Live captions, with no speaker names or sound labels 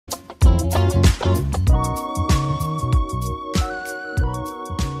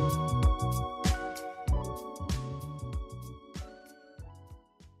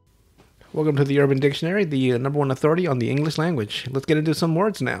Welcome to the Urban Dictionary, the number one authority on the English language. Let's get into some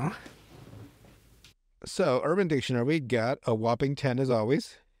words now. So, Urban Dictionary, we got a whopping 10 as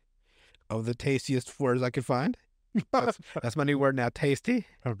always of the tastiest words I could find. That's my new word now, tasty.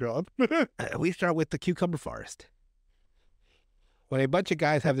 Oh, God. We start with the cucumber forest. When a bunch of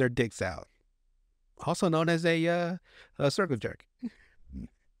guys have their dicks out, also known as a circle jerk.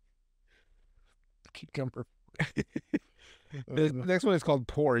 Cucumber. The next one is called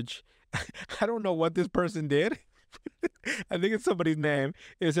porridge. I don't know what this person did. I think it's somebody's name.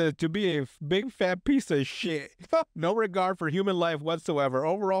 It says to be a big fat piece of shit. No regard for human life whatsoever.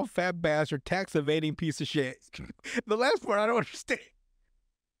 Overall fat bastard, tax evading piece of shit. The last part I don't understand.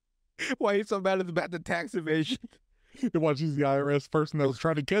 Why he's so mad about the tax evasion. He watches the IRS person that was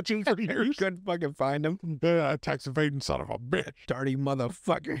trying to catch him for years. Couldn't fucking find him. Yeah, tax evading son of a bitch. Dirty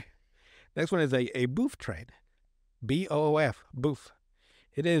motherfucker. Next one is a boof train. B-O-O-F. Boof.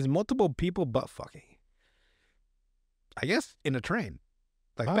 It is multiple people butt fucking. I guess in a train.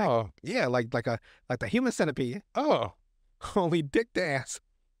 Like yeah, like the human centipede. Oh. Only dick to ass.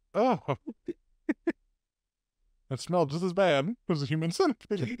 Oh. That smelled just as bad as a human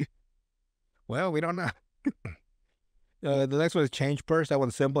centipede. Well, we don't know. The next one is change purse. That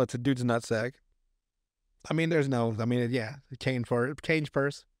one's simple. It's a dude's nutsack. I mean, yeah, change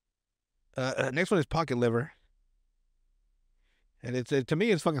purse. Next one is pocket liver. And it's to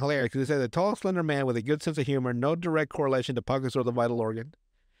me, it's fucking hilarious because it says a tall, slender man with a good sense of humor, no direct correlation to pockets or the vital organ.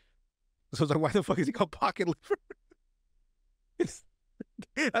 So it's like, why the fuck is he called pocket liver?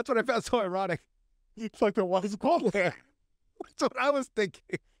 That's what I found so ironic. It's like the why is it called that? That's what I was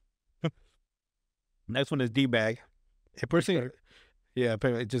thinking. Next one is D-bag. A person, yeah,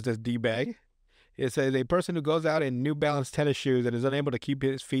 apparently it just says D-bag. It says a person who goes out in New Balance tennis shoes and is unable to keep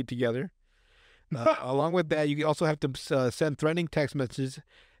his feet together. Along with that, you also have to send threatening text messages,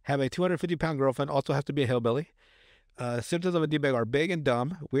 have a 250-pound girlfriend, also has to be a hillbilly. Symptoms of a D-bag are big and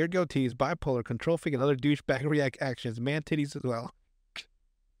dumb, weird goatees, bipolar, control freak, and other douchebag actions. Man titties as well.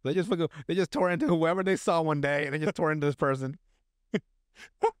 They just tore into whoever they saw one day, and they just tore into this person.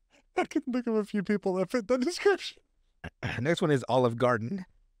 I can think of a few people that fit the description. Next one is Olive Garden.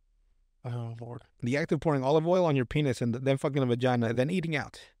 Oh, Lord. The act of pouring olive oil on your penis and then fucking a vagina, then eating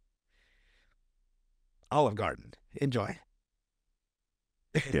out. Olive Garden. Enjoy.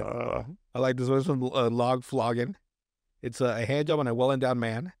 I like this one from log flogging. It's a hand job on a well-endowed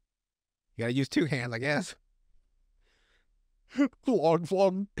man. You gotta use two hands, I guess. Log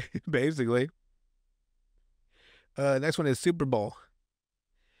flog. Basically. Next one is Super Bowl.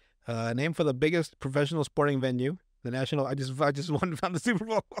 Name for the biggest professional sporting venue. The national. I just found the Super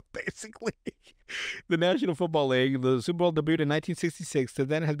Bowl. Basically, the National Football League. The Super Bowl debuted in 1966. To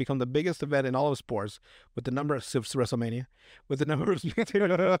then has become the biggest event in all of sports, with the number of WrestleMania, with the number of with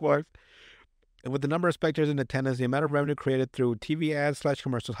the number of spectators in attendance, the amount of revenue created through TV ads /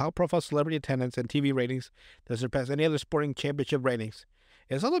 commercials, high-profile celebrity attendance, and TV ratings that surpass any other sporting championship ratings.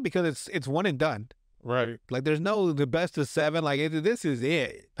 It's also because it's one and done. Right. Like, there's no the best of seven. Like, this is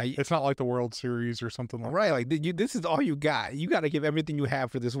it. Like, it's not like the World Series or something like that. Right. Like, this is all you got. You got to give everything you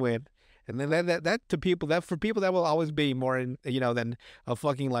have for this win. And then that to people, that for people, that will always be more, than a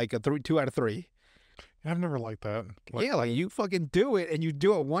fucking, like, 2 out of 3. I've never liked that. Yeah, like, you fucking do it, and you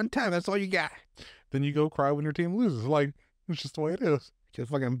do it one time. That's all you got. Then you go cry when your team loses. Like, it's just the way it is.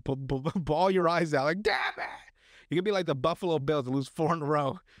 Just fucking bawl your eyes out. Like, damn it. You could be like the Buffalo Bills that lose 4 in a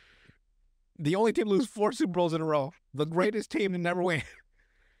row. The only team to lose 4 Super Bowls in a row. The greatest team to never win.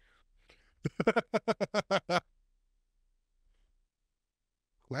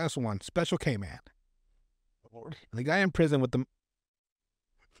 Last one. Special K-Man. Lord. The guy in prison with the...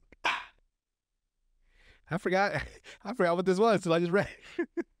 I forgot what this was until I just read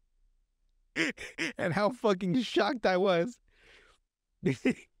it. And how fucking shocked I was. You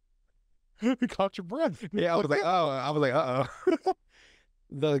caught your breath. Yeah, I was like, uh-oh.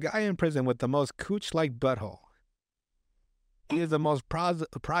 The guy in prison with the most cooch-like butthole. He is the most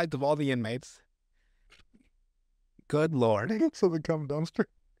prized of all the inmates. Good Lord. So the cum dumpster.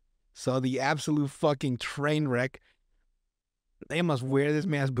 So the absolute fucking train wreck. They must wear this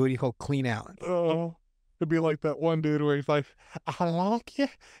man's booty hole clean out. Oh, it'd be like that one dude where he's like, I like you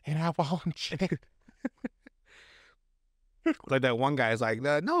and I want you. Like that one guy is like,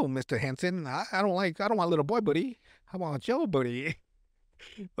 no, Mr. Hansen, I don't want little boy booty. I want your booty.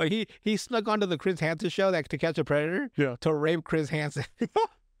 Like he snuck onto the Chris Hansen show to catch a predator. Yeah. To rape Chris Hansen.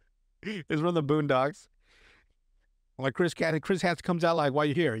 It's from the Boondocks. Like Chris Hansen comes out like, why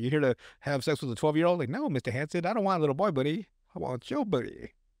you here? You here to have sex with a 12-year-old? Like, no, Mr. Hansen, I don't want a little boy booty. I want your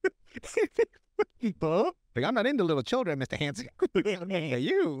booty. Huh? Like, I'm not into little children, Mr. Hansen.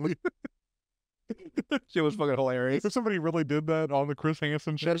 You. Shit was fucking hilarious. If somebody really did that on the Chris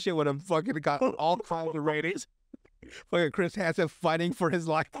Hansen show, That shit would have fucking got all kinds of ratings. Fucking Chris Hansen fighting for his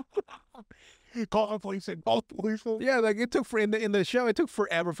life. call the police and call the police. Yeah, like it took in the show, it took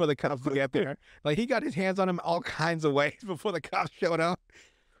forever for the cops to get there. Like he got his hands on him all kinds of ways before the cops showed up.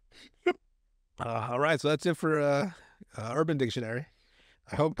 All right, so that's it for Urban Dictionary.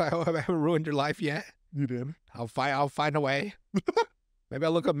 I hope I haven't ruined your life yet. You did. I'll find a way. Maybe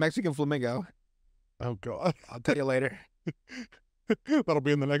I'll look up Mexican flamingo. Oh God. I'll tell you later. That'll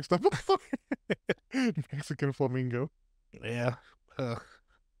be in the next episode. Mexican flamingo. Yeah.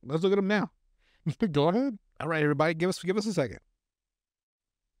 Let's look at them now. Go ahead. All right, everybody, give us a second.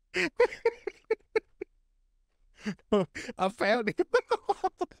 I found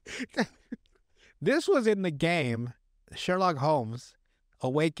it. This was in the game Sherlock Holmes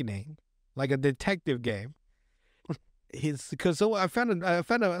Awakening, like a detective game. I found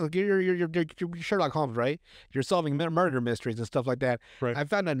you're Sherlock Holmes, right? You're solving murder mysteries and stuff like that. Right. I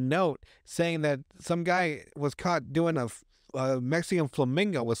found a note saying that some guy was caught doing a Mexican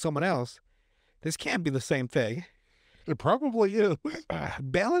flamingo with someone else. This can't be the same thing. It probably is.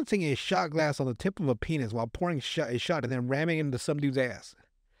 Balancing a shot glass on the tip of a penis while pouring a shot and then ramming it into some dude's ass.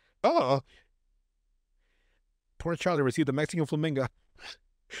 Oh. Poor Charlie received a Mexican flamingo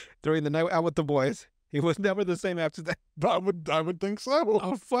during the night out with the boys. He was never the same after that. I would think so.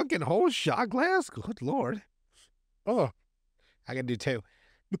 A fucking whole shot glass? Good Lord. Oh. I can do 2.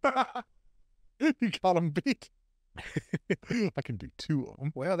 You got him beat. I can do 2 of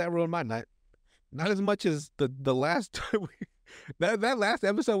them. Well, that ruined my night. Not as much as the last time that last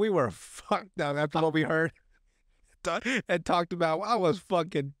episode we were fucked up after what we heard and talked about. I was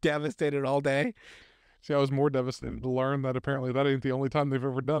fucking devastated all day. See, I was more devastated to learn that apparently that ain't the only time they've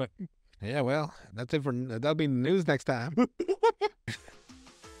ever done it. Yeah, well, that's it for that'll be news next time.